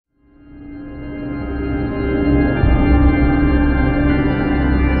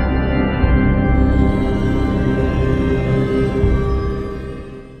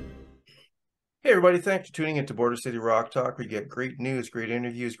everybody. Thanks for tuning into Border City Rock Talk. We get great news, great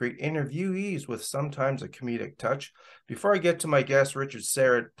interviews, great interviewees with sometimes a comedic touch. Before I get to my guest, Richard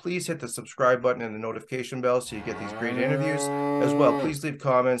Syrett, please hit the subscribe button and the notification bell so you get these great interviews. As well, please leave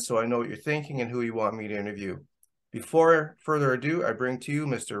comments so I know what you're thinking and who you want me to interview. Before further ado, I bring to you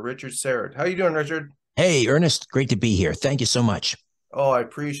Mr. Richard Syrett. How you doing, Richard? Hey, Ernest, great to be here. Thank you so much. Oh, I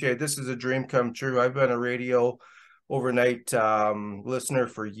appreciate it. This is a dream come true. I've been a radio overnight listener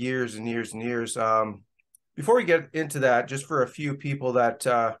for years and years and years. Before we get into that, just for a few people that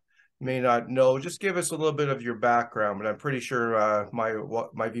may not know, just give us a little bit of your background, but I'm pretty sure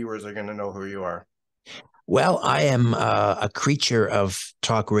my viewers are going to know who you are. Well, I am a creature of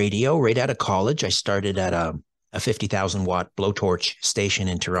talk radio. Right out of college, I started at a 50,000 watt blowtorch station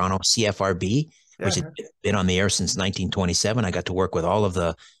in Toronto, CFRB, which had been on the air since 1927. I got to work with all of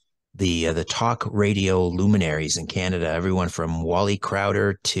the talk radio luminaries in Canada, everyone from Wally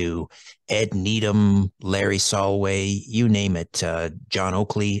Crowder to Ed Needham, Larry Solway, you name it. John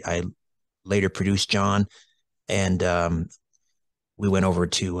Oakley. I later produced John, and we went over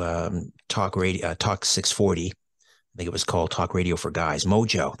to Talk Radio, Talk 640. I think it was called Talk Radio for Guys,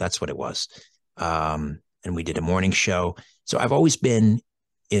 Mojo. That's what it was. And we did a morning show. So I've always been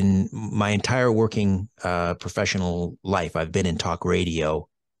in my entire working professional life. I've been in talk radio.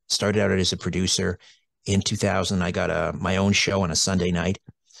 Started out as a producer. In 2000, I got my own show on a Sunday night.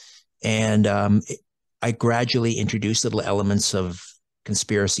 And I gradually introduced little elements of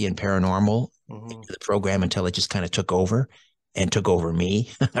conspiracy and paranormal into the program until it just kind of took over me,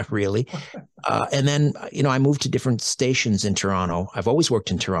 really. And then, I moved to different stations in Toronto. I've always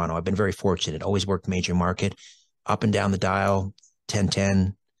worked in Toronto. I've been very fortunate. Always worked major market, up and down the dial,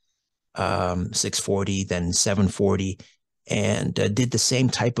 1010, 640, then 740. And did the same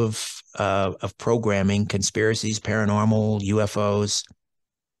type of programming, conspiracies, paranormal, UFOs.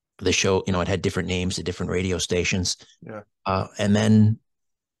 The show, it had different names at different radio stations. Yeah. And then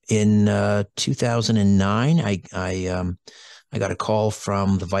in 2009, I got a call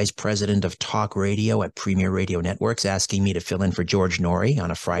from the vice president of talk radio at Premier Radio Networks asking me to fill in for George Norrie on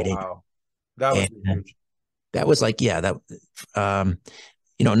a Friday. Wow. That was huge. That was like, yeah, that,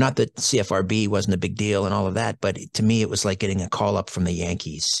 not that CFRB wasn't a big deal and all of that, but to me, it was like getting a call up from the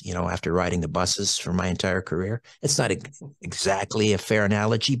Yankees, after riding the buses for my entire career. It's not exactly a fair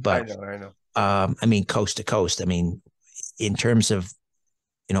analogy, but I know. I mean, coast to coast. I mean, in terms of,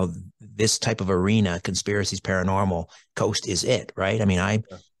 this type of arena, conspiracies, paranormal, coast is it, right? I mean,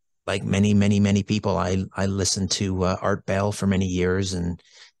 like many, many, many people, I listened to Art Bell for many years, and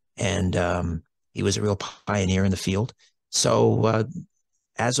he was a real pioneer in the field. So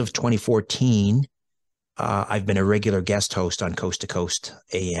as of 2014, I've been a regular guest host on Coast to Coast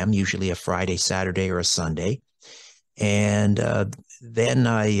AM, usually a Friday, Saturday, or a Sunday. And then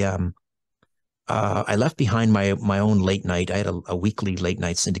I left behind my own late night. I had a weekly late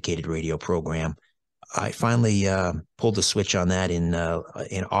night syndicated radio program. I finally pulled the switch on that in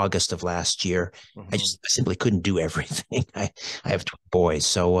August of last year. I simply couldn't do everything. I have 2 boys,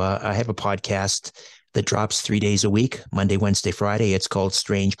 so I have a podcast that drops 3 days a week, Monday, Wednesday, Friday. It's called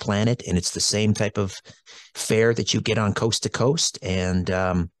Strange Planet, and it's the same type of fare that you get on Coast to Coast. And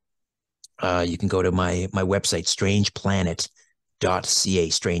you can go to my website,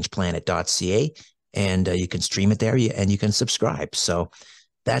 strangeplanet.ca, and you can stream it there, and you can subscribe. So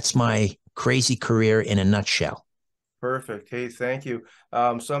that's my crazy career in a nutshell. Perfect. Hey, thank you.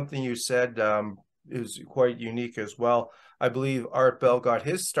 Something you said is quite unique as well. I believe Art Bell got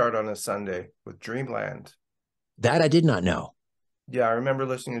his start on a Sunday with Dreamland. That I did not know. Yeah, I remember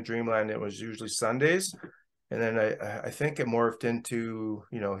listening to Dreamland. It was usually Sundays, and then I think it morphed into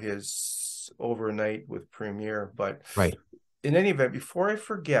his overnight with Premiere. But right. In any event, before I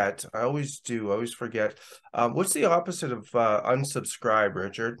forget, I always forget. What's the opposite of unsubscribe,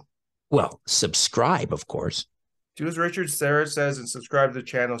 Richard? Well, subscribe, of course. Do as Richard Syrett says and subscribe to the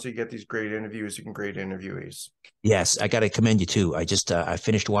channel so you get these great interviews and great interviewees. Yes, I got to commend you too. I just I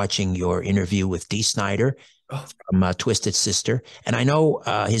finished watching your interview with Dee Snider from Twisted Sister, and I know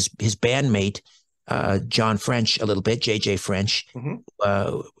his bandmate John French a little bit, JJ French.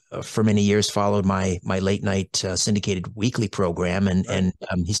 For many years followed my late night syndicated weekly program, and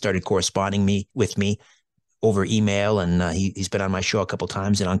he started corresponding with me over email, and he's been on my show a couple of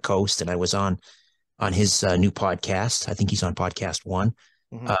times and on Coast, and I was on his new podcast. I think he's on podcast 1.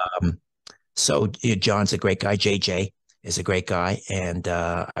 So John's a great guy. JJ is a great guy. And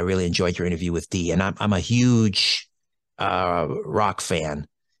I really enjoyed your interview with Dee. And I'm a huge rock fan.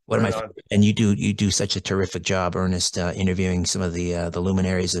 And you do such a terrific job, Ernest, interviewing some of the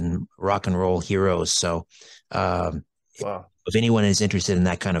luminaries and rock and roll heroes. So if anyone is interested in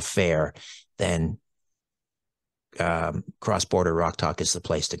that kind of fare, then cross-border Rock Talk is the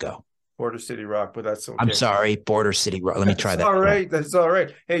place to go. Border City Rock, but that's okay. I'm sorry, Border City Rock. Let me try that. All right. That's all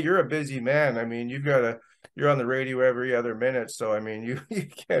right. Hey, you're a busy man. I mean, you're on the radio every other minute. So, I mean, you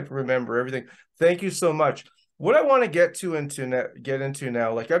can't remember everything. Thank you so much. What I want to get into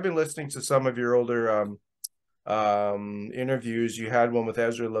now, like I've been listening to some of your older interviews. You had one with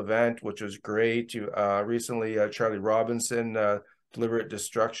Ezra Levant, which was great. You recently Charlie Robinson, Deliberate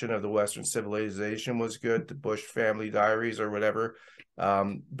Destruction of the Western Civilization was good. The Bush Family Diaries or whatever.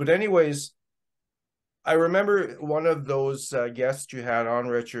 But anyways, I remember one of those guests you had on,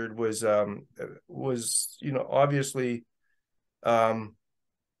 Richard, was obviously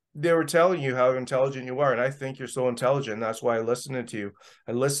they were telling you how intelligent you are, and I think you're so intelligent. That's why I listened to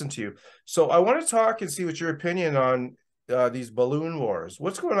you. So I want to talk and see what your opinion on these balloon wars.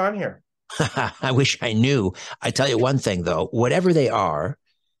 What's going on here? I wish I knew. I tell you one thing though, whatever they are,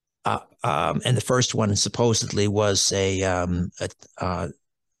 and the first one supposedly was a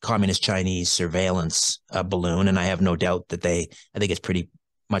communist Chinese surveillance balloon, and I have no doubt that I think it's pretty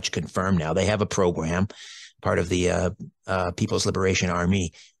much confirmed now. They have a program, part of the People's Liberation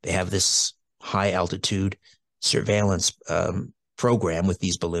Army. They have this high altitude surveillance program with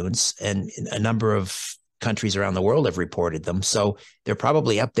these balloons, and a number of countries around the world have reported them. So they're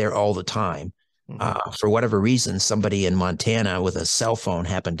probably up there all the time. For whatever reason, somebody in Montana with a cell phone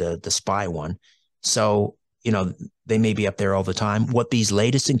happened to spy one. So, they may be up there all the time. What these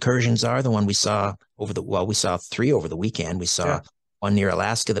latest incursions are, the one we saw we saw 3 over the weekend. We saw one near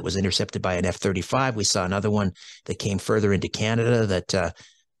Alaska that was intercepted by an F-35. We saw another one that came further into Canada that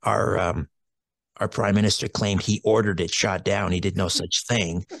our prime minister claimed he ordered it shot down. He did no such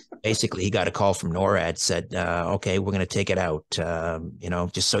thing. Basically, he got a call from NORAD, said, okay, we're going to take it out.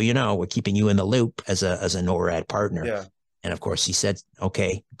 Just so you know, we're keeping you in the loop as a NORAD partner. Yeah. And of course, he said,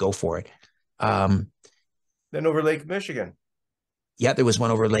 okay, go for it. Then over Lake Michigan. Yeah, there was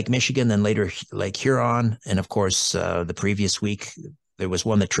one over Lake Michigan, then later Lake Huron. And of course, the previous week, there was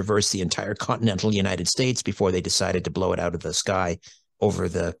one that traversed the entire continental United States before they decided to blow it out of the sky over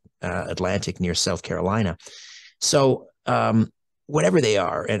the Atlantic near South Carolina. So whatever they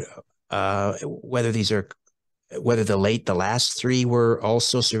are, and whether the last 3 were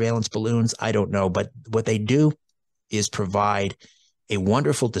also surveillance balloons, I don't know. But what they do is provide a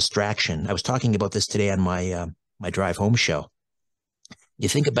wonderful distraction. I was talking about this today on my my drive home show. You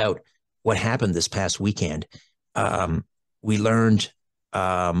think about what happened this past weekend. We learned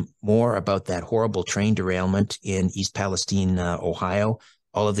more about that horrible train derailment in East Palestine, Ohio,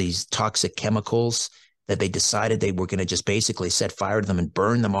 all of these toxic chemicals that they decided they were going to just basically set fire to them and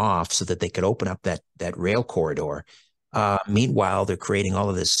burn them off so that they could open up that rail corridor. Meanwhile, they're creating all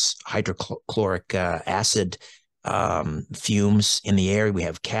of this hydrochloric acid fumes in the air. We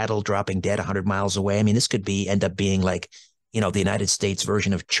have cattle dropping dead 100 miles away. I mean, this could end up being like, the United States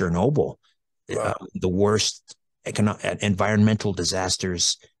version of Chernobyl, the worst environmental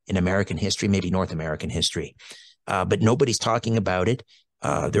disasters in American history, maybe North American history. But nobody's talking about it.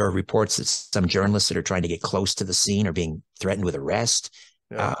 There are reports that some journalists that are trying to get close to the scene are being threatened with arrest.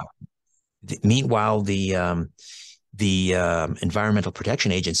 Yeah. Meanwhile, the Environmental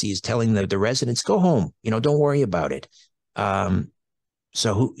Protection Agency is telling the residents, go home, don't worry about it.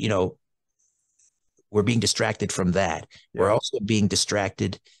 So we're being distracted from that. Yeah. We're also being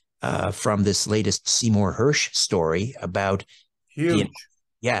distracted from this latest Seymour Hersh story about huge.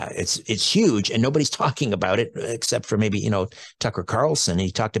 It's huge, and nobody's talking about it except for maybe Tucker Carlson. He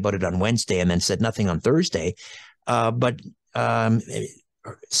talked about it on Wednesday and then said nothing on Thursday. But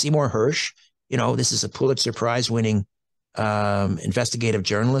Seymour Hersh, this is a Pulitzer Prize winning investigative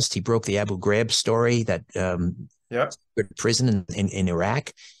journalist. He broke the Abu Ghraib story, that prison in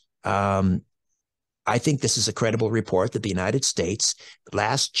Iraq. I think this is a credible report that the United States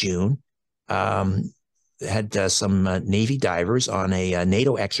last June had some Navy divers on a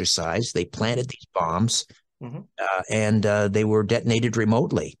NATO exercise. They planted these bombs, and they were detonated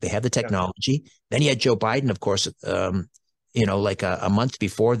remotely. They had the technology. Yeah. Then you had Joe Biden, of course, like a month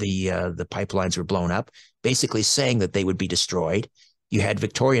before the pipelines were blown up, basically saying that they would be destroyed. You had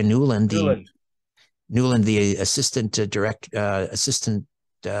Victoria Nuland, the assistant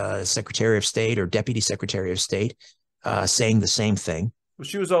Secretary of State or Deputy Secretary of State, saying the same thing. Well,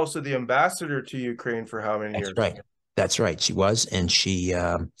 she was also the ambassador to Ukraine for how many years? That's right. She was, and she,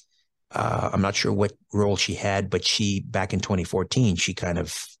 I'm not sure what role she had, but back in 2014, she kind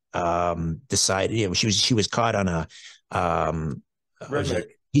of decided. She was caught on a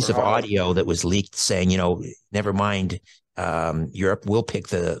piece of audio that was leaked saying, never mind, Europe, we'll pick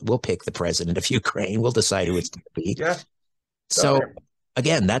the president of Ukraine. We'll decide who it's going to be. Yeah. So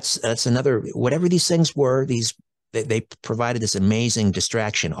again, that's another, whatever these things were, they provided this amazing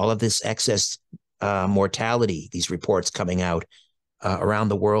distraction, all of this excess mortality, these reports coming out around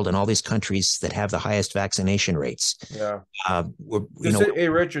the world and all these countries that have the highest vaccination rates. Yeah. We're, you This know, is, hey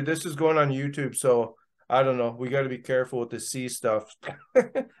Richard, this is going on YouTube, so I don't know. We got to be careful with the C stuff,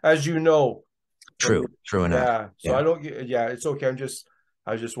 as you know. From true enough. yeah, so Yeah. I don't get yeah, it's okay.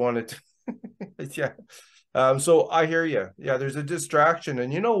 I just wanted to yeah. So I hear you. Yeah, there's a distraction,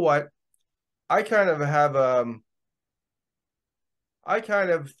 and you know what? I kind of have I kind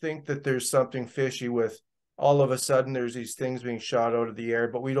of think that there's something fishy with all of a sudden there's these things being shot out of the air,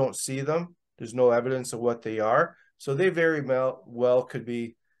 but we don't see them. There's no evidence of what they are. So they very well could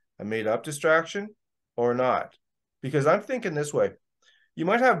be a made up distraction or not. Because I'm thinking this way. You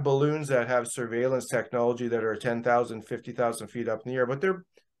might have balloons that have surveillance technology that are 10,000, 50,000 feet up in the air, but they're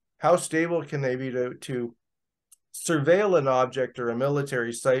how stable can they be to surveil an object or a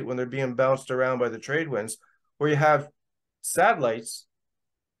military site when they're being bounced around by the trade winds, where you have satellites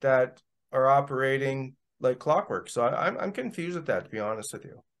that are operating like clockwork. So I'm confused with that, to be honest with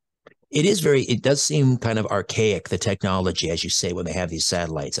you. It does seem kind of archaic, the technology, as you say, when they have these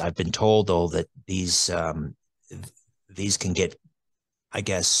satellites. I've been told, though, that these can get, I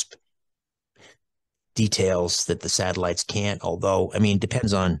guess, details that the satellites can't. Although, I mean,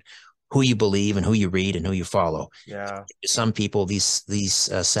 depends on who you believe and who you read and who you follow. Yeah. Some people, these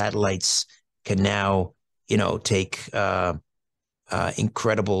satellites can now, take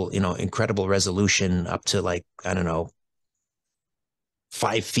incredible resolution up to, like, I don't know,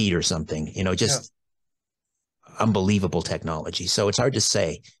 5 feet or something. Yeah. Just unbelievable technology. So it's hard to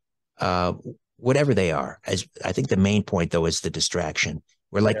say. Uh, Whatever they are, as I think the main point though is the distraction.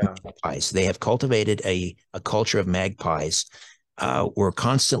 We're like Yeah. magpies. They have cultivated a culture of magpies. We're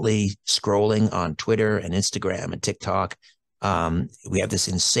constantly scrolling on Twitter and Instagram and TikTok. We have this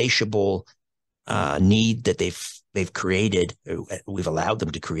insatiable need that they've created. We've allowed them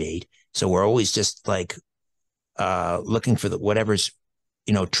to create. So we're always just like looking for whatever's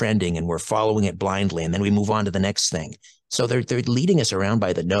trending, and we're following it blindly, and then we move on to the next thing. So they're leading us around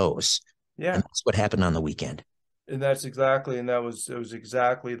by the nose, and Yeah. that's what happened on the weekend. And that's exactly, and that was, it was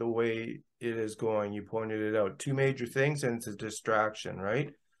exactly the way it is going. You pointed it out. Two major things, and it's a distraction,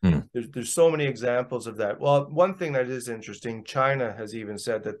 right? Hmm. There's so many examples of that. Well, one thing that is interesting, China has even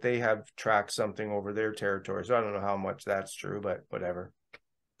said that they have tracked something over their territory. So I don't know how much that's true, but whatever.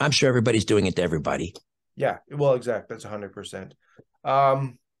 I'm sure everybody's doing it to everybody. Yeah, well, exactly. That's 100%.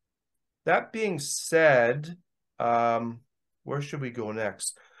 Um, that being said, where should we go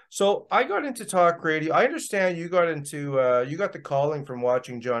next? So I got into talk radio. I understand you got into you got the calling from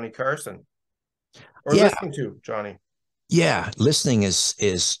watching Johnny Carson or Yeah, listening to Johnny. yeah. Listening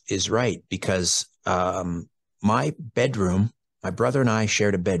is right, because my bedroom, my brother and I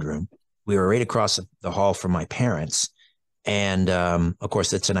shared a bedroom. We were right across the hall from my parents. And of course,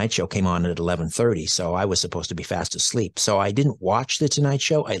 the Tonight Show came on at 11:30, so I was supposed to be fast asleep. So I didn't watch the Tonight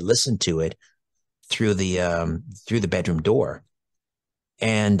Show. I listened to it through the bedroom door,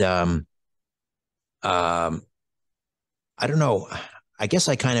 and um, I don't know. I guess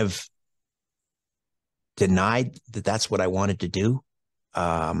I kind of denied that that's what I wanted to do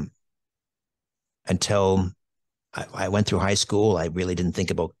um, until I went through high school. I really didn't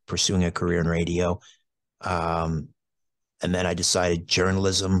think about pursuing a career in radio, um, and then I decided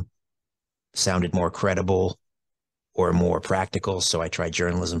journalism sounded more credible or more practical. So I tried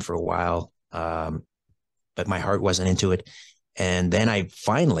journalism for a while, but my heart wasn't into it. And then I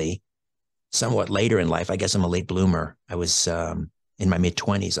finally, somewhat later in life, I guess I'm a late bloomer. I was in my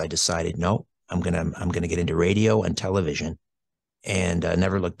mid-20s. I decided, no, I'm gonna get into radio and television, and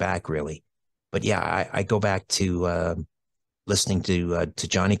never look back, really. But yeah, I go back to listening to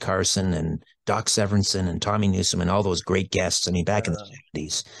Johnny Carson and Doc Severinsen and Tommy Newsom and all those great guests. I mean, back in the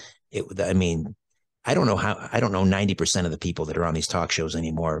 '70s, I mean, I don't know 90% of the people that are on these talk shows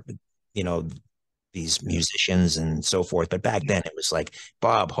anymore. You know, these musicians and so forth. But back then it was like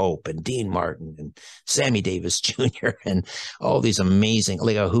Bob Hope and Dean Martin and Sammy Davis Jr. and all these amazing,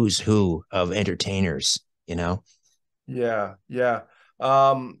 like a who's who of entertainers. Yeah, yeah.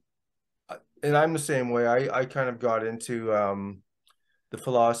 Um, and I'm the same way. I kind of got into the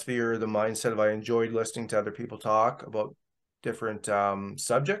philosophy or the mindset of I enjoyed listening to other people talk about different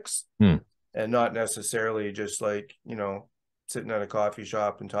subjects Hmm. and not necessarily just like, sitting at a coffee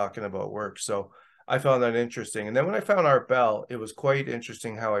shop and talking about work. So I found that interesting. And then when I found Art Bell, it was quite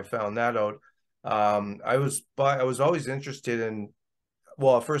interesting how I found that out. I was always interested in,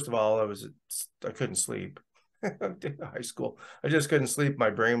 well, first of all, I couldn't sleep. high school. I just couldn't sleep. My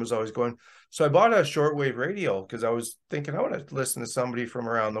brain was always going. So I bought a shortwave radio because I was thinking I want to listen to somebody from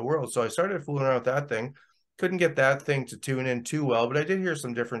around the world. So I started fooling around with that thing. Couldn't get that thing to tune in too well, but I did hear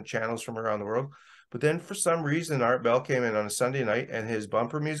some different channels from around the world. But then for some reason, Art Bell came in on a Sunday night and his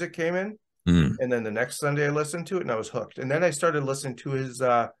bumper music came in. Mm. And then the next Sunday I listened to it and I was hooked. And then I started listening to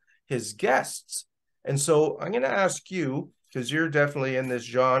his guests. And so I'm going to ask you, because you're definitely in this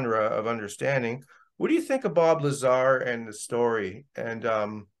genre of understanding, what do you think of Bob Lazar and the story? And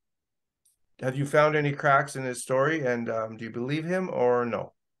have you found any cracks in his story? And do you believe him or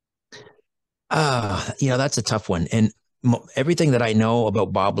no? That's a tough one. And everything that I know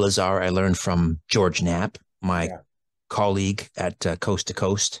about Bob Lazar, I learned from George Knapp, my Yeah. colleague at Coast to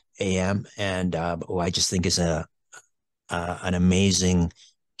Coast AM, and who I just think is an amazing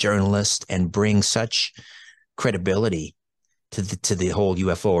journalist and brings such credibility to the whole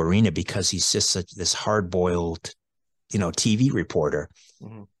UFO arena because he's just this hard boiled, TV reporter.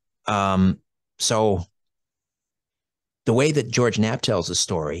 Mm-hmm. So the way that George Knapp tells the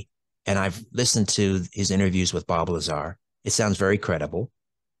story, and I've listened to his interviews with Bob Lazar, it sounds very credible.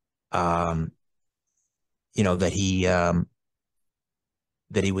 That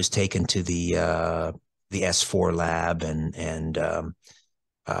he was taken to the S4 lab and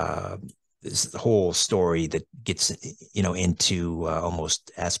this whole story that gets into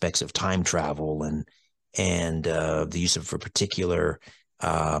almost aspects of time travel and the use of a particular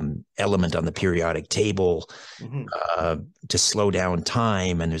element on the periodic table to slow down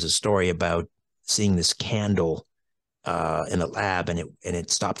time. And there's a story about seeing this candle in a lab and it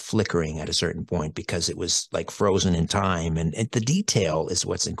stopped flickering at a certain point because it was like frozen in time. And the detail is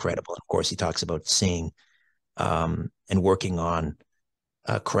what's incredible. And of course, he talks about seeing and working on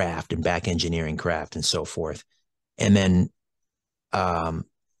craft and back engineering craft and so forth. And then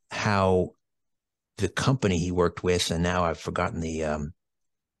how the company he worked with, and now I've forgotten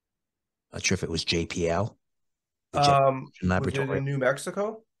not sure if it was JPL, the Jet Was it Laboratory. in New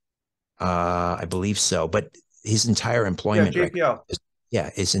Mexico? I believe so, but his entire employment JPL.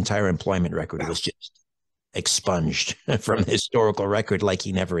 his entire employment record was just expunged from the historical record like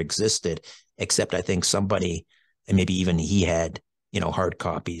he never existed, except I think somebody, and maybe even he had, hard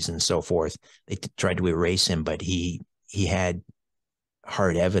copies and so forth. They tried to erase him, but he had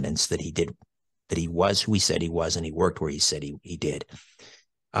hard evidence that he was who he said he was, and he worked where he said he did.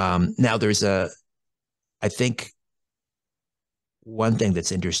 Now there's I think one thing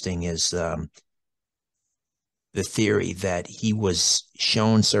that's interesting is the theory that he was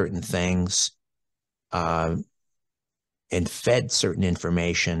shown certain things and fed certain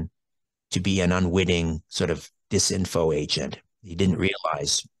information to be an unwitting sort of disinfo agent. He didn't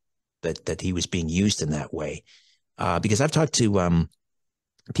realize that he was being used in that way. Because I've talked to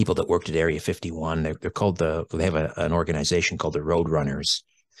people that worked at Area 51. They're called they have an organization called the Roadrunners.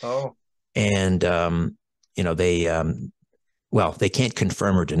 Oh. And, they can't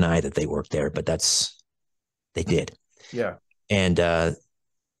confirm or deny that they worked there, but they did. Yeah. And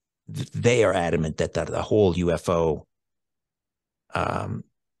they are adamant that the whole UFO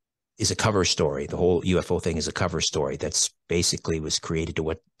is a cover story. The whole UFO thing is a cover story that's basically was created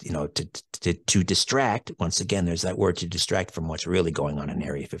to distract. Once again, there's that word, to distract from what's really going on in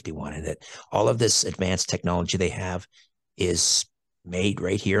Area 51, and that all of this advanced technology they have is made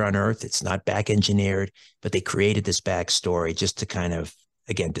right here on Earth. It's not back engineered, but they created this backstory just to kind of,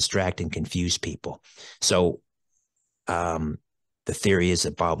 again, distract and confuse people. So the theory is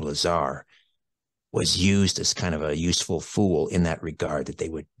that Bob Lazar was used as kind of a useful fool in that regard,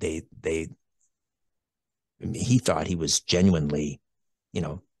 that he thought he was genuinely,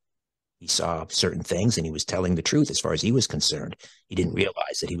 he saw certain things and he was telling the truth as far as he was concerned. He didn't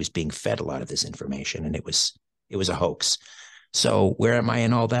realize that he was being fed a lot of this information, and it was a hoax. So where am I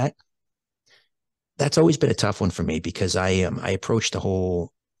in all that? That's always been a tough one for me because I approached the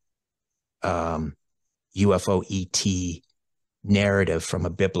whole UFO ET narrative from a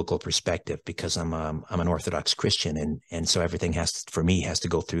biblical perspective because I'm an Orthodox Christian, and so everything has to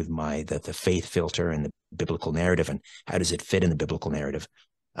go through the faith filter and the biblical narrative, and how does it fit in the biblical narrative?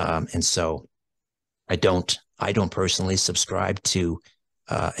 And so I don't personally subscribe to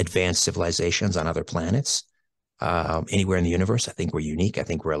advanced civilizations on other planets anywhere in the universe. I think we're unique. I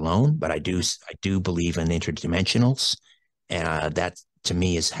think we're alone, but I do believe in interdimensionals, and that to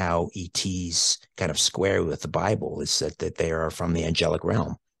me is how ETs kind of square with the Bible, is that they are from the angelic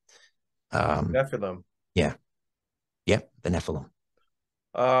realm. Nephilim. Yeah. The Nephilim.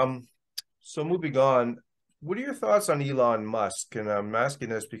 So moving on, what are your thoughts on Elon Musk? And I'm asking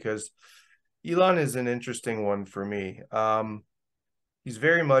this because Elon is an interesting one for me. he's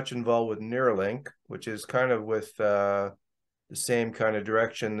very much involved with Neuralink, which is kind of with the same kind of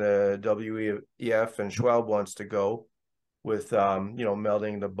direction the WEF and Schwab wants to go with,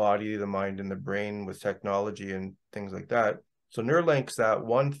 melding the body, the mind, and the brain with technology and things like that. So Neuralink's that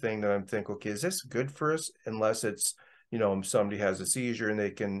one thing that I'm thinking, okay, is this good for us? Unless it's, somebody has a seizure and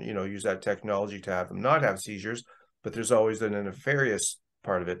they can, use that technology to have them not have seizures, but there's always the nefarious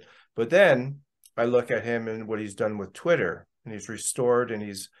part of it. But then I look at him and what he's done with Twitter, and he's restored and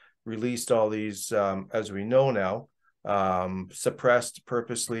he's released all these, as we know now, suppressed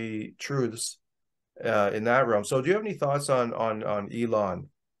purposely truths in that realm. So do you have any thoughts on Elon?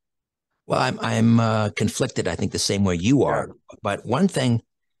 Well, I'm conflicted. I think the same way you Yeah. are. But one thing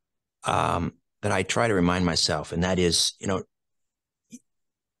that I try to remind myself, and that is,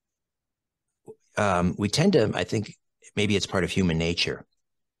 we tend to, I think maybe it's part of human nature.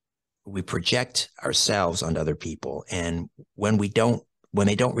 We project ourselves onto other people, and when they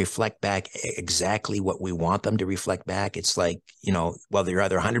don't reflect back exactly what we want them to reflect back, it's like, well, they're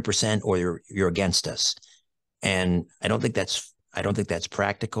either 100% or you're against us. And I don't think that's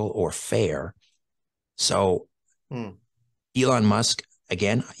practical or fair. So Elon Musk,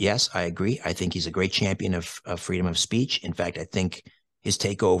 again, yes, I agree. I think he's a great champion of freedom of speech. In fact, I think his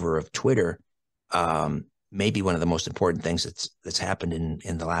takeover of Twitter may be one of the most important things that's happened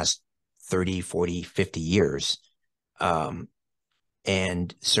in the last 30, 40, 50 years.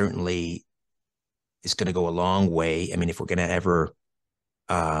 And certainly is going to go a long way. I mean, if we're going to ever,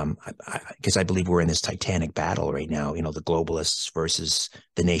 because I believe we're in this titanic battle right now, the globalists versus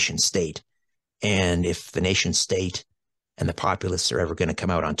the nation state. And if the nation state and the populists are ever going to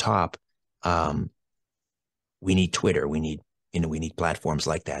come out on top, we need Twitter. We need platforms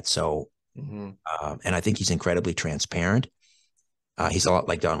like that. So, and I think he's incredibly transparent. He's a lot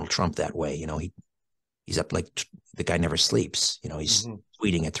like Donald Trump that way. He's up like the guy never sleeps. He's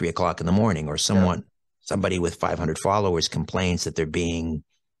tweeting at 3 o'clock in the morning, or somebody with 500 followers complains that they're being,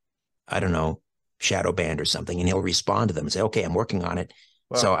 I don't know, shadow banned or something, and he'll respond to them and say, "Okay, I'm working on it."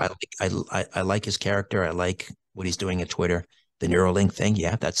 Wow. So I like his character. I like what he's doing at Twitter. The Neuralink thing,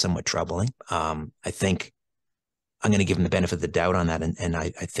 yeah, that's somewhat troubling. I think I'm going to give him the benefit of the doubt on that, and I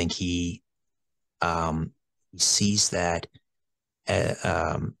think he sees that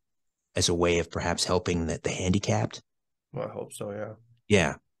as a way of perhaps helping the handicapped. Well, I hope so. Yeah.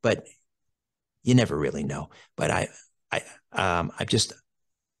 Yeah, but you never really know. But I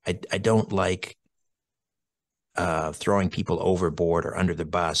don't like throwing people overboard or under the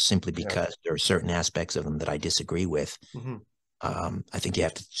bus simply because there are certain aspects of them that I disagree with. I think you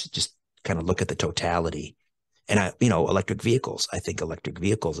have to just kind of look at the totality. And electric vehicles. I think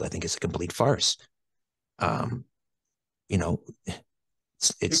is a complete farce.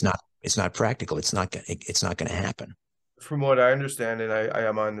 It's not practical. It's not going to happen. From what I understand, and I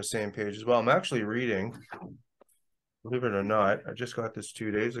am on the same page as well. I'm actually reading, believe it or not, I just got this 2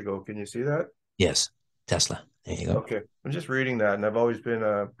 days ago. Can you see that? Yes. Tesla. There you go. Okay. I'm just reading that, and I've always been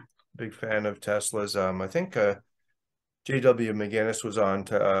a big fan of Tesla's. I think J.W. McGinnis was on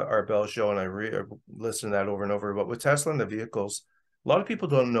to our Bell show, and I listened to that over and over. But with Tesla and the vehicles, a lot of people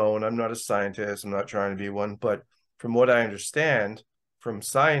don't know, and I'm not a scientist. I'm not trying to be one, but from what I understand from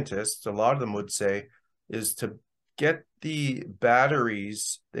scientists, a lot of them would say is to get the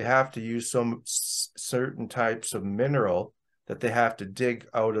batteries, they have to use some certain types of mineral that they have to dig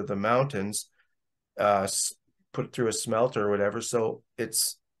out of the mountains, put it through a smelter or whatever. So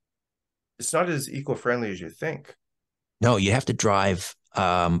it's not as eco-friendly as you think. No, you have to drive.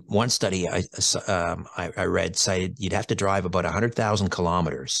 One study I read cited you'd have to drive about 100,000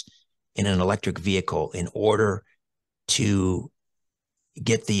 kilometers in an electric vehicle in order to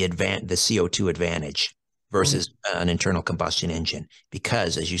get the CO2 advantage versus an internal combustion engine.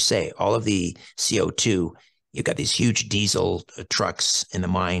 Because, as you say, all of the CO2, you've got these huge diesel trucks in the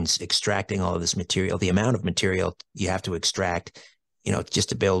mines extracting all of this material. The amount of material you have to extract, just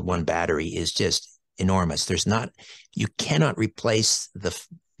to build one battery is just enormous. You cannot replace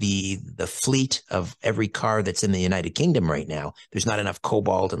the fleet of every car that's in the United Kingdom right now. There's not enough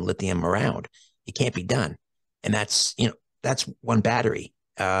cobalt and lithium around. It can't be done. And that's one battery.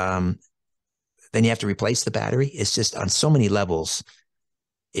 Then you have to replace the battery. It's just on so many levels,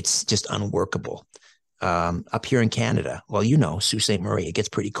 it's just unworkable. Up here in Canada, well, Sault Ste. Marie, it gets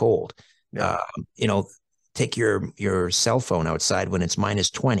pretty cold. Yeah. Take your cell phone outside when it's minus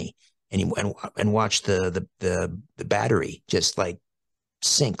 20 and watch the battery just like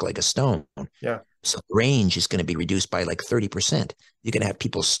sink like a stone. Yeah. So range is going to be reduced by like 30%. You're going to have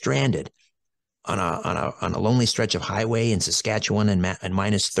people stranded. on a lonely stretch of highway in Saskatchewan and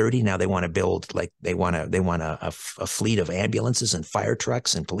minus 30. Now they want to build like they want a fleet of ambulances and fire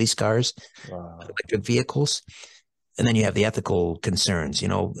trucks and police cars, Wow. electric vehicles. And then you have the ethical concerns,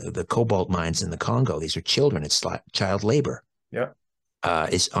 the cobalt mines in the Congo. These are children. It's child labor. Yeah.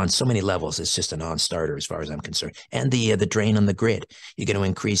 Is on so many levels. It's just a non-starter as far as I'm concerned. And the drain on the grid. You're going to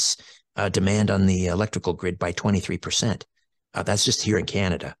increase demand on the electrical grid by 23%. That's just here in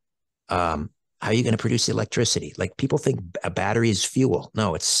Canada. How are you going to produce the electricity? Like people think a battery is fuel.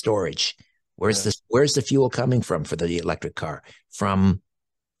 No, it's storage. Yeah. Where's the fuel coming from for the electric car? From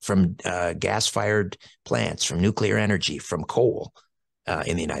gas-fired plants, from nuclear energy, from coal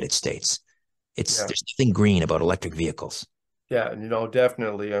in the United States. Yeah. There's nothing green about electric vehicles. Yeah, and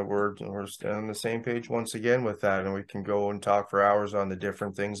definitely we're on the same page once again with that, and we can go and talk for hours on the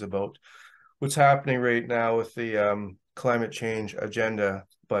different things about what's happening right now with the climate change agenda.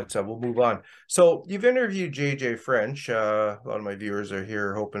 But we'll move on. So you've interviewed JJ French. A lot of my viewers are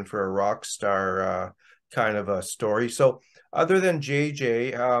here hoping for a rock star kind of a story. So other than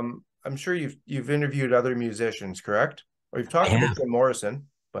JJ, I'm sure you've interviewed other musicians, correct? Or you've I talked about have Jim Morrison,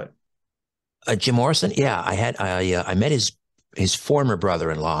 but Jim Morrison. Yeah, I met his former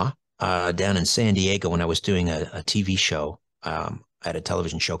brother-in-law down in San Diego when I was doing a TV show. I had a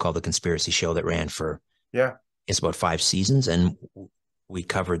television show called The Conspiracy Show that ran for yeah. it's about 5 seasons, and we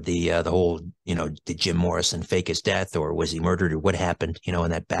covered the whole, did Jim Morrison fake his death or was he murdered or what happened, in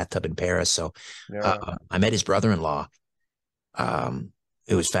that bathtub in Paris. So Yeah. I met his brother-in-law.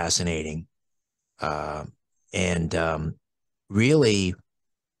 It was fascinating, uh, and really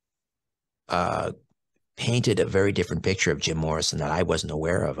uh, painted a very different picture of Jim Morrison that I wasn't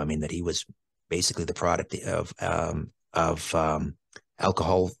aware of. I mean, that he was basically the product of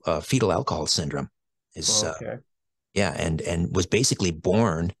alcohol, fetal alcohol syndrome. Is Okay. Yeah, and was basically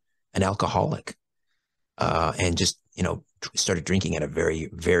born an alcoholic, and just started drinking at a very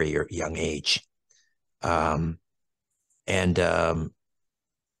very young age, um, and I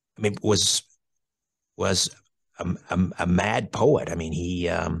mean was a mad poet. I mean, he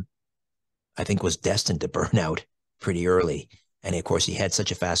I think was destined to burn out pretty early, and of course he had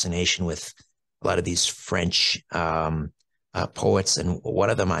such a fascination with a lot of these French poets, and one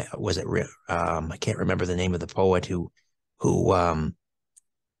of them I can't remember the name of the poet who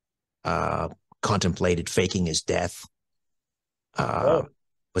uh, contemplated faking his death. Uh, Oh,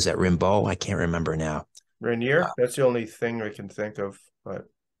 was that Rimbaud? I can't remember now. Rainier. That's the only thing I can think of. But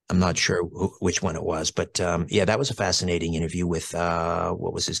I'm not sure which one it was, but yeah, that was a fascinating interview with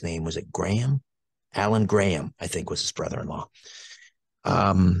what was his name? Was it Graham? Alan Graham, I think, was his brother-in-law.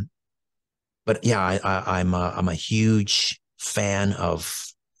 Um, but yeah, I'm a huge fan of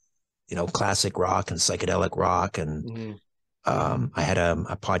classic rock and psychedelic rock, and mhm. I had a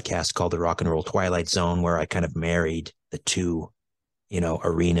podcast called the Rock and Roll Twilight Zone where I kind of married the two,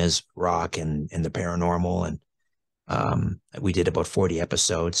 arenas, rock and the paranormal, and we did about 40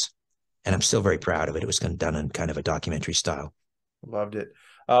 episodes, and I'm still very proud of it. It was done in kind of a documentary style. Loved it.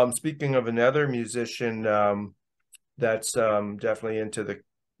 Speaking of another musician, that's definitely into the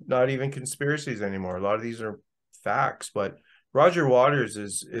not even conspiracies anymore. A lot of these are facts, but Roger Waters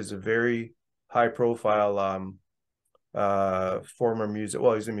is a very high profile former music.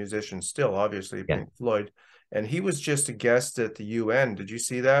 Well, he's a musician still, obviously, Yeah, Pink Floyd. And he was just a guest at the UN. Did you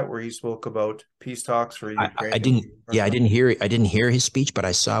see that where he spoke about peace talks for I Ukraine and didn't. Yeah, Russia? I didn't hear his speech, but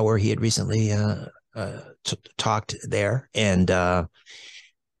I saw where he had recently talked there, and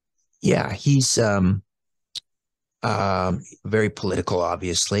yeah, he's very political.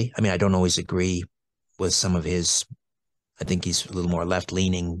 Obviously, I mean, I don't always agree with some of his. I think he's a little more left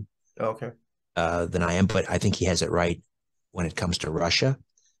leaning Okay. than I am, but I think he has it right when it comes to Russia.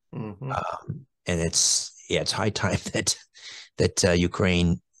 Hmm. And it's high time that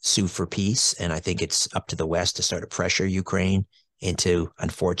Ukraine sue for peace, and I think it's up to the West to start to pressure Ukraine into.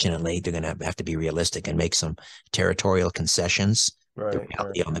 Unfortunately, they're going to have to be realistic and make some territorial concessions. The Right, right.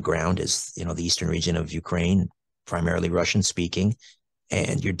 reality on the ground is, the eastern region of Ukraine, primarily Russian speaking,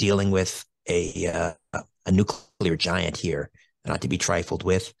 and you're dealing with a nuclear giant here, not to be trifled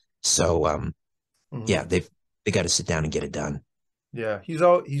with. So, Hmm. yeah, they got to sit down and get it done. Yeah, he's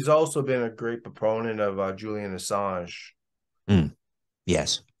also been a great proponent of Julian Assange, Mm,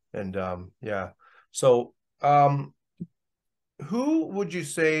 yes. and yeah. So um, who would you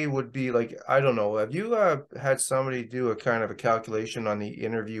say would be like, I don't know, have you had somebody do a kind of a calculation on the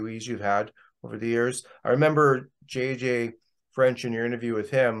interviewees you've had over the years? I remember JJ French in your interview with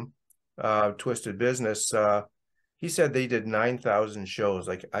him, Twisted Business. He said they did 9,000 shows.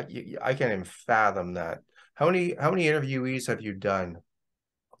 Like I can't even fathom that. How many interviewees have you done?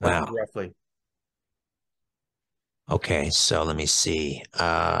 Like Wow. roughly? Okay, so let me see.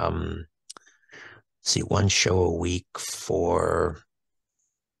 See, one show a week for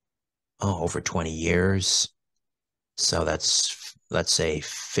over 20 years. So that's, let's say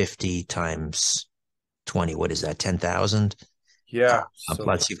 50 times 20. What is that? 10,000. Yeah. So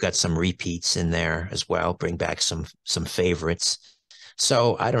Plus, you've got some repeats in there as well. Bring back some favorites.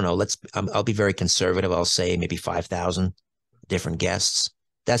 So I don't know. I'll be very conservative. I'll say maybe 5,000 different guests.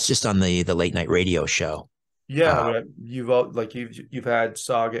 That's just on the late night radio show. yeah, Uh, but you've had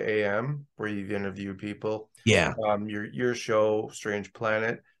Saga AM where you've interviewed people, yeah, your show Strange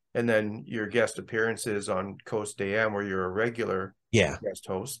Planet, and then your guest appearances on Coast AM where you're a regular yeah, guest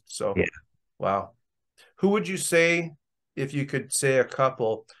host. So yeah. wow. Who would you say, if you could say a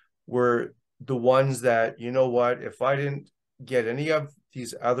couple, were the ones that, you know what, if I didn't get any of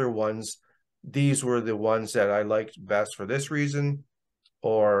these other ones, these were the ones that I liked best for this reason,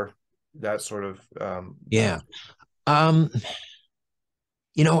 or that sort of that. Yeah. Um,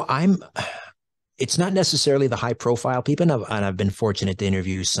 I'm it's not necessarily the high profile people, and I've been fortunate to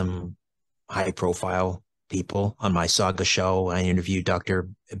interview some high profile people on my Saga show. I interviewed Dr.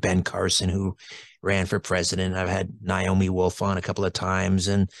 Ben Carson, who ran for president. I've had Naomi Wolf on a couple of times,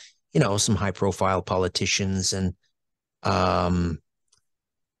 and some high profile politicians. And um,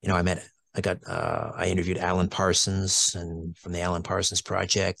 I met, I interviewed Alan Parsons and from the Alan Parsons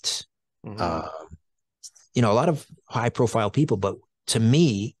Project. Mhm. Uh, a lot of high profile people, but to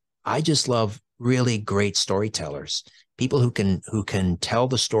me, I just love really great storytellers, people who can tell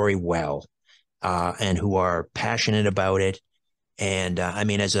the story well, and who are passionate about it. And I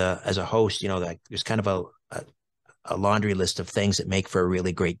mean, as a host, that there's kind of a laundry list of things that make for a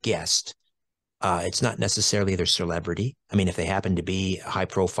really great guest. It's not necessarily their celebrity. I mean, if they happen to be high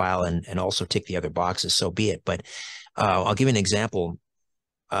profile and also tick the other boxes, so be it. But I'll give you an example.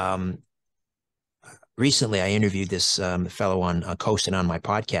 Um, Recently, I interviewed this fellow on Coast and on my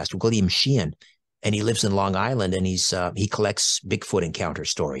podcast, William Sheehan, and he lives in Long Island, and he collects Bigfoot encounter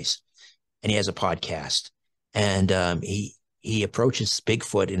stories, and he has a podcast, and he approaches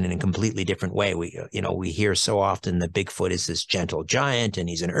Bigfoot in a completely different way. We hear so often that Bigfoot is this gentle giant, and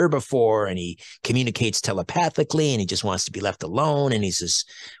he's an herbivore, and he communicates telepathically, and he just wants to be left alone, and he's this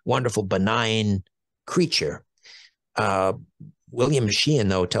wonderful benign creature. Uh, William Sheehan,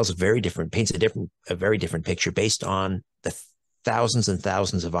 though, paints a very different picture based on the thousands and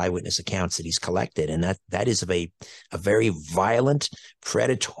thousands of eyewitness accounts that he's collected, and that is of a very violent,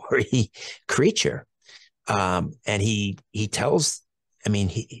 predatory creature. And he tells, I mean,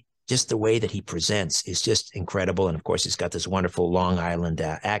 he just the way that he presents is just incredible, and of course, he's got this wonderful Long Island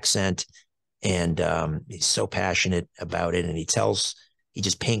accent, and he's so passionate about it, and he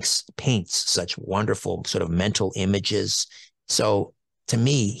just paints such wonderful sort of mental images. So to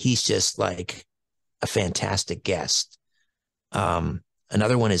me, he's just like a fantastic guest.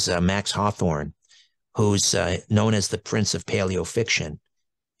 Another one is Max Hawthorne, who's known as the Prince of Paleo Fiction.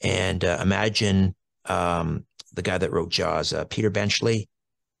 And imagine the guy that wrote Jaws, Peter Benchley.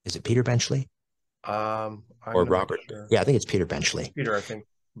 Is it Peter Benchley I'm or not Robert? sure. Yeah, I think it's Peter Benchley. Peter, I think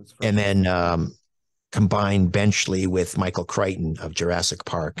was the And first one. then combine Benchley with Michael Crichton of Jurassic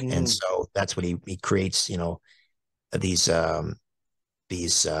Park, and Mm. so that's what he creates. These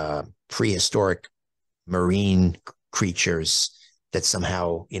prehistoric marine creatures that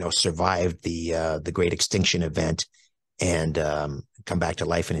somehow survived the great extinction event and come back to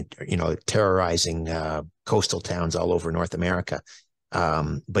life and terrorizing coastal towns all over North America.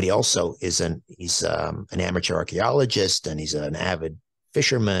 But he also he's an amateur archaeologist, and he's an avid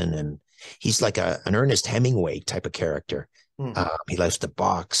fisherman, and he's like an Ernest Hemingway type of character. Mm. He likes to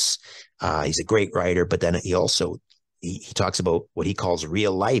box. He's a great writer, but then he talks about what he calls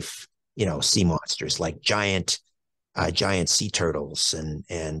real life, sea monsters like giant sea turtles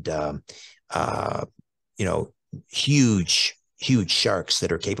and you know huge sharks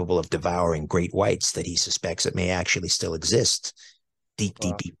that are capable of devouring great whites that he suspects that may actually still exist deep,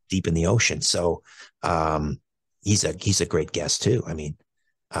 deep, Wow. deep, deep in the ocean. So he's a great guest too. I mean,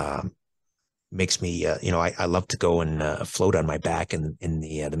 um, makes me I love to go and float on my back in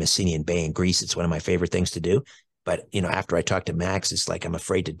the Messinian Bay in Greece. It's one of my favorite things to do. But after I talk to Max, it's like I'm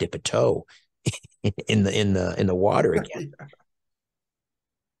afraid to dip a toe in the water again.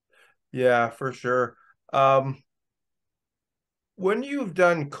 Yeah, for sure. Um, when you've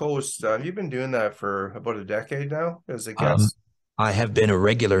done Coast, you've been doing that for about a decade now as a Um, guest. I have been a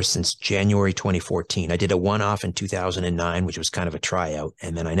regular since January 2014. I did a one-off in 2009, which was kind of a tryout,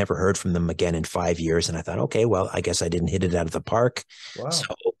 and then I never heard from them again in 5 years. And I thought, okay, well, I guess I didn't hit it out of the park. So,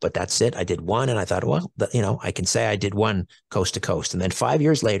 Wow. but that's it. I did one, and I thought, well, I can say I did one coast to coast. And then 5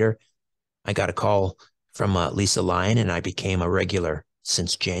 years later, I got a call from Lisa Lyon, and I became a regular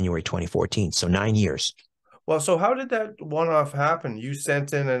since January 2014. So 9 years. Well, so how did that one-off happen? You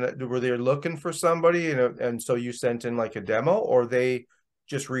sent in, and were they looking for somebody, and so you sent in like a demo, or they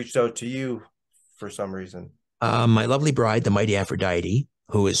just reached out to you for some reason? My lovely bride, the mighty Aphrodite,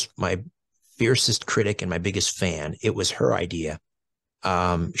 who is my fiercest critic and my biggest fan, it was her idea.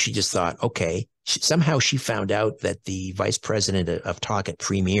 She just thought, okay. Somehow she found out that the vice president of talk at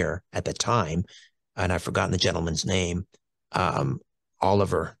Premiere at the time, and I've forgotten the gentleman's name, um,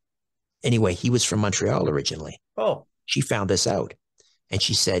 Oliver. Anyway, he was from Montreal originally. Oh, She found this out, and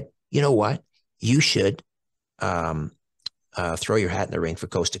she said, "You know what? You should um, throw your hat in the ring for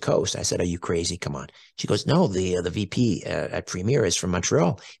Coast to Coast." I said, "Are you crazy? Come on." She goes, "No, the VP at Premiere is from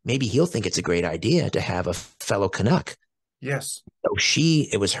Montreal. Maybe he'll think it's a great idea to have a fellow Canuck." yes. So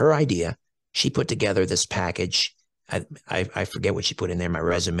it was her idea. She put together this package. I forget what she put in there, my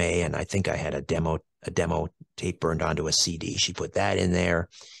resume, and I think I had a demo tape burned onto a CD. She put that in there,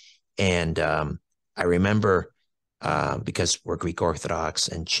 and I remember because we're Greek Orthodox,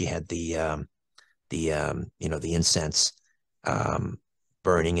 and she had the incense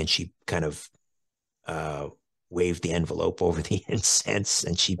burning, and she kind of waved the envelope over the incense,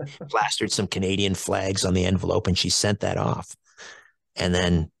 and she plastered some Canadian flags on the envelope, and she sent that off. And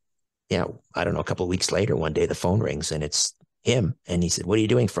then, I don't know, a couple of weeks later, one day the phone rings and it's him. And he said, "What are you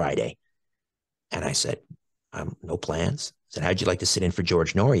doing Friday?" And I said, "No plans." I said, "How'd you like to sit in for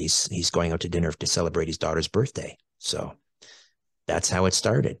George Norrie? He's going out to dinner to celebrate his daughter's birthday." So that's how it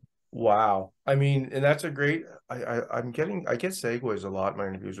started. Wow. I mean, and that's a great, I get segues a lot in my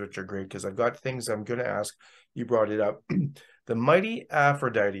interviews, which are great because I've got things I'm going to ask. You brought it up. The mighty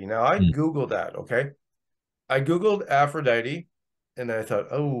Aphrodite. Now I Mm. Googled that. Okay. I Googled Aphrodite and I thought,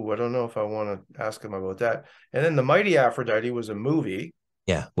 oh, I don't know if I want to ask him about that. And then the mighty Aphrodite was a movie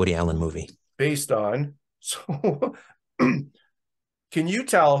Yeah, Woody Allen movie. based on. So can you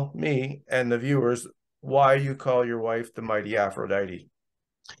tell me and the viewers why you call your wife the mighty Aphrodite?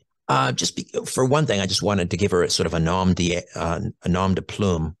 For one thing, I just wanted to give her a sort of a nom de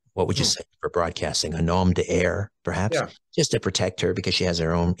plume. What would you Hmm. say for broadcasting? A nom de air, perhaps, Yeah. just to protect her because she has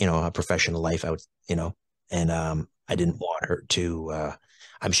her own, a professional life out, and I didn't want her to.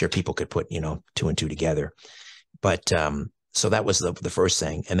 I'm sure people could put, two and two together, but so that was the first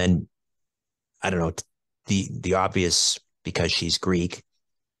thing, and then I don't know the obvious because she's Greek.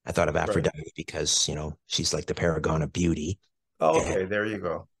 I thought of Right. Aphrodite because she's like the paragon of beauty. Oh, And okay. There you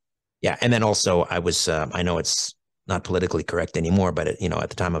go. yeah, and then also I know it's not politically correct anymore, but at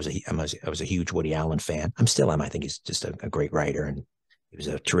the time I was a huge Woody Allen fan. I'm still am. I think he's just a great writer, and he was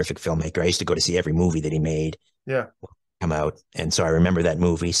a terrific filmmaker. I used to go to see every movie that he made Yeah. come out, and so I remember that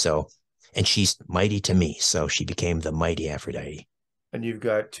movie. So, and she's mighty to me, so she became the mighty Aphrodite. And you've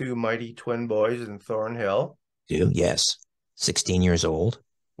got two mighty twin boys in Thornhill. Yes, 16 years old.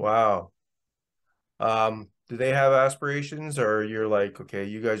 Wow. Do they have aspirations, or you're like, okay,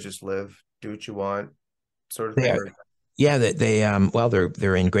 you guys just live, do what you want, sort of They thing? are. Or Yeah, well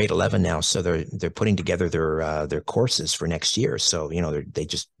they're in grade 11 now, so they're putting together their courses for next year. So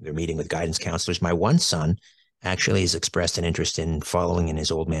they're meeting with guidance counselors. My one son actually has expressed an interest in following in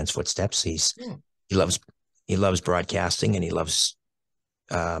his old man's footsteps. hmm, He loves he loves broadcasting and he loves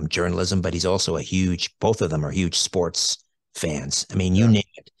journalism, but he's also both of them are huge sports fans. I mean, you yeah, name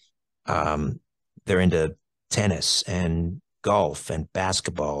it. They're into tennis and golf and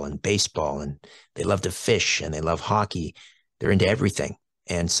basketball and baseball, and they love to fish and they love hockey. They're into everything.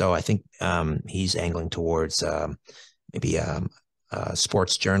 And so I think he's angling towards maybe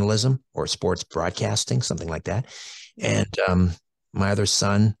sports journalism or sports broadcasting, something like that. hmm. And my other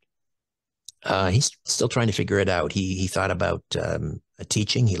son, he's still trying to figure it out. He thought about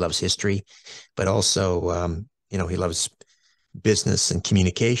teaching. He loves history, but also he loves business and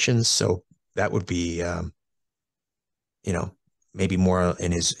communications. So that would be you know, maybe more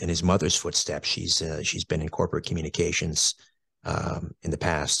in his mother's footsteps. She's been in corporate communications in the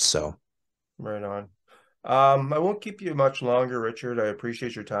past. So Right on. I won't keep you much longer, Richard. I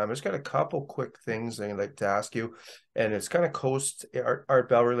appreciate your time. I just got a couple quick things I'd like to ask you, and it's kind of Coast Art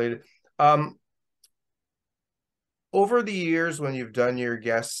Bell related. Um, Over the years when you've done your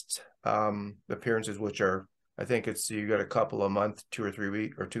guest appearances, which are, I think it's, you got a couple a month, 2 or 3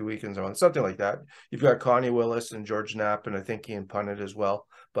 week or 2 weekends a month, something like that. You've got Connie Willis and George Knapp, and I think Ian Punnett as well.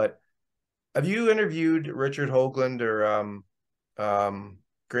 But have you interviewed Richard Hoagland or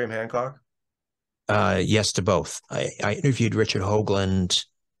Graham Hancock? yes to both. I interviewed Richard Hoagland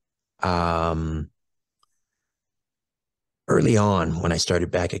um, early on when I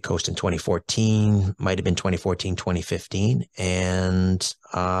started back at Coast in 2014, might have been 2014, 2015. And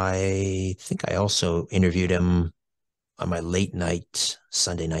I think I also interviewed him on my late night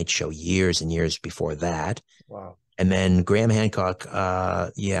Sunday night show years and years before that. Wow. And then Graham Hancock,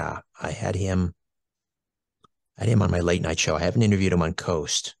 yeah, I had him on my late night show. I haven't interviewed him on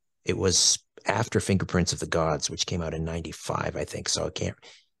Coast. It was after Fingerprints of the Gods, which came out in '95, I think. So I can't.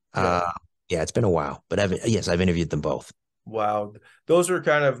 Yeah. Uh, yeah, it's been a while, but yes, I've interviewed them both. Wow. Those are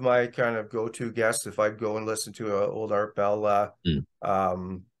kind of my kind of go-to guests if I go and listen to an old Art Bell.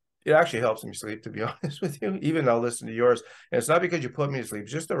 Mm. It actually helps me sleep, to be honest with you. Even I'll listen to yours. And it's not because you put me to sleep,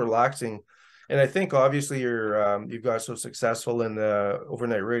 it's just a relaxing. And I think obviously you've got so successful in the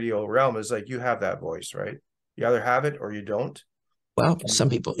overnight radio realm is like you have that voice, right? You either have it or you don't. Well, some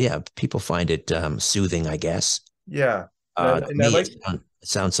people, yeah, people find it soothing, I guess. Yeah. And I Me, like it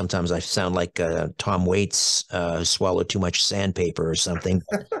sounds sometimes I sound like Tom Waits who swallowed too much sandpaper or something.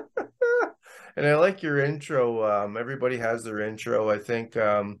 and I like your intro. Everybody has their intro. I think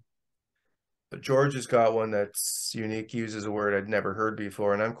George has got one that's unique. He uses a word I'd never heard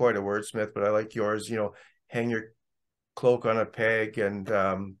before, and I'm quite a wordsmith, but I like yours. Hang your cloak on a peg, and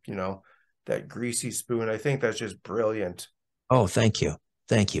that greasy spoon. I think that's just brilliant. Oh, thank you,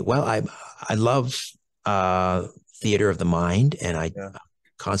 thank you. Well, I love uh, theater of the mind, and I Yeah.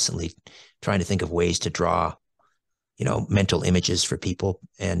 constantly trying to think of ways to draw, mental images for people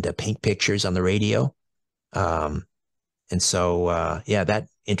and paint pictures on the radio. Um, and so, yeah, that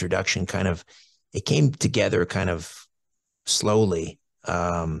introduction it came together kind of slowly.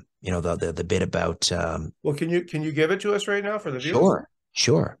 The bit about, Well, can you give it to us right now for the viewers? sure,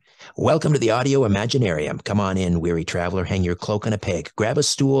 sure. Welcome to the Audio Imaginarium. Come on in, weary traveler. Hang your cloak on a peg, grab a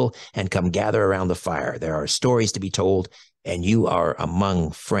stool, and come gather around the fire. There are stories to be told, and you are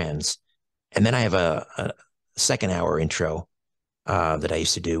among friends. And then I have a second hour intro that I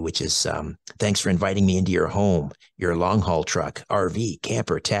used to do, which is thanks for inviting me into your home, your long haul truck, RV,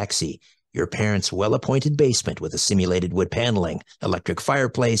 camper, taxi, your parents' well appointed basement with a simulated wood paneling, electric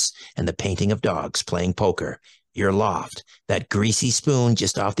fireplace, and the painting of dogs playing poker, your loft, that greasy spoon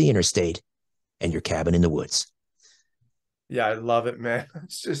just off the interstate, and your cabin in the woods. Yeah, I love it, man.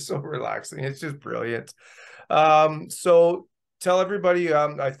 It's just so relaxing. It's just brilliant. So tell everybody,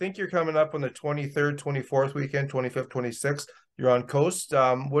 I think you're coming up on the 23rd, 24th weekend, 25th, 26th. You're on Coast.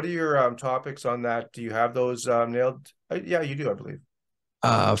 What are your topics on that? Do you have those nailed? Yeah, you do, I believe.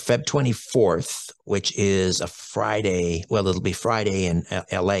 Feb 24th, which is a Friday. Well, it'll be Friday in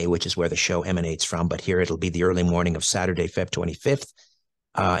LA, which is where the show emanates from. But here it'll be the early morning of Saturday, Feb 25th.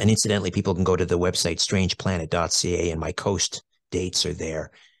 And incidentally, people can go to the website strangeplanet.ca and my Coast dates are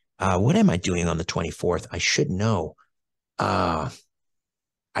there. What am I doing on the 24th? I should know.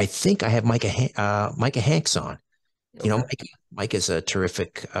 I think I have Micah Hanks on. Okay. Mike is a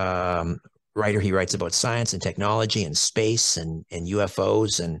terrific writer. He writes about science and technology and space and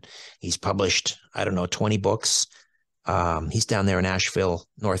UFOs, and he's published, I don't know, 20 books. He's down there in Asheville,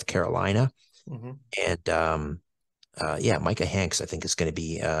 North Carolina. Mm-hmm. And yeah, Micah Hanks, I think, is going to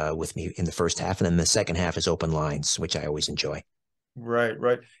be with me in the first half. And then the second half is open lines, which I always enjoy. Right,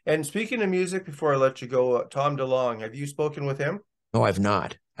 right. And speaking of music, before I let you go, Tom DeLonge, have you spoken with him? No, I've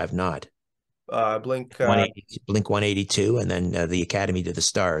not. I've not. Blink. 180, Blink 182, and then the Academy to the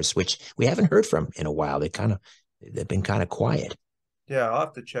Stars, which we haven't heard from in a while. They've been kind of quiet. Yeah, I'll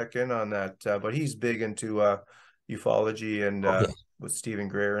have to check in on that. But he's big into ufology and Oh, yeah. with Stephen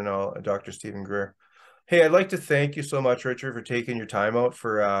Greer and all, Dr. Stephen Greer. Hey, I'd like to thank you so much, Richard, for taking your time out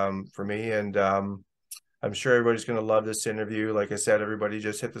for me. And I'm sure everybody's going to love this interview. Like I said, everybody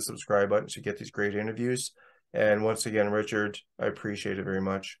just hit the subscribe button to get these great interviews. And once again, Richard, I appreciate it very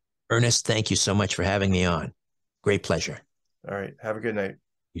much. Ernest, thank you so much for having me on. Great pleasure. All right. Have a good night.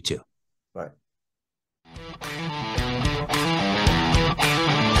 You too. Bye.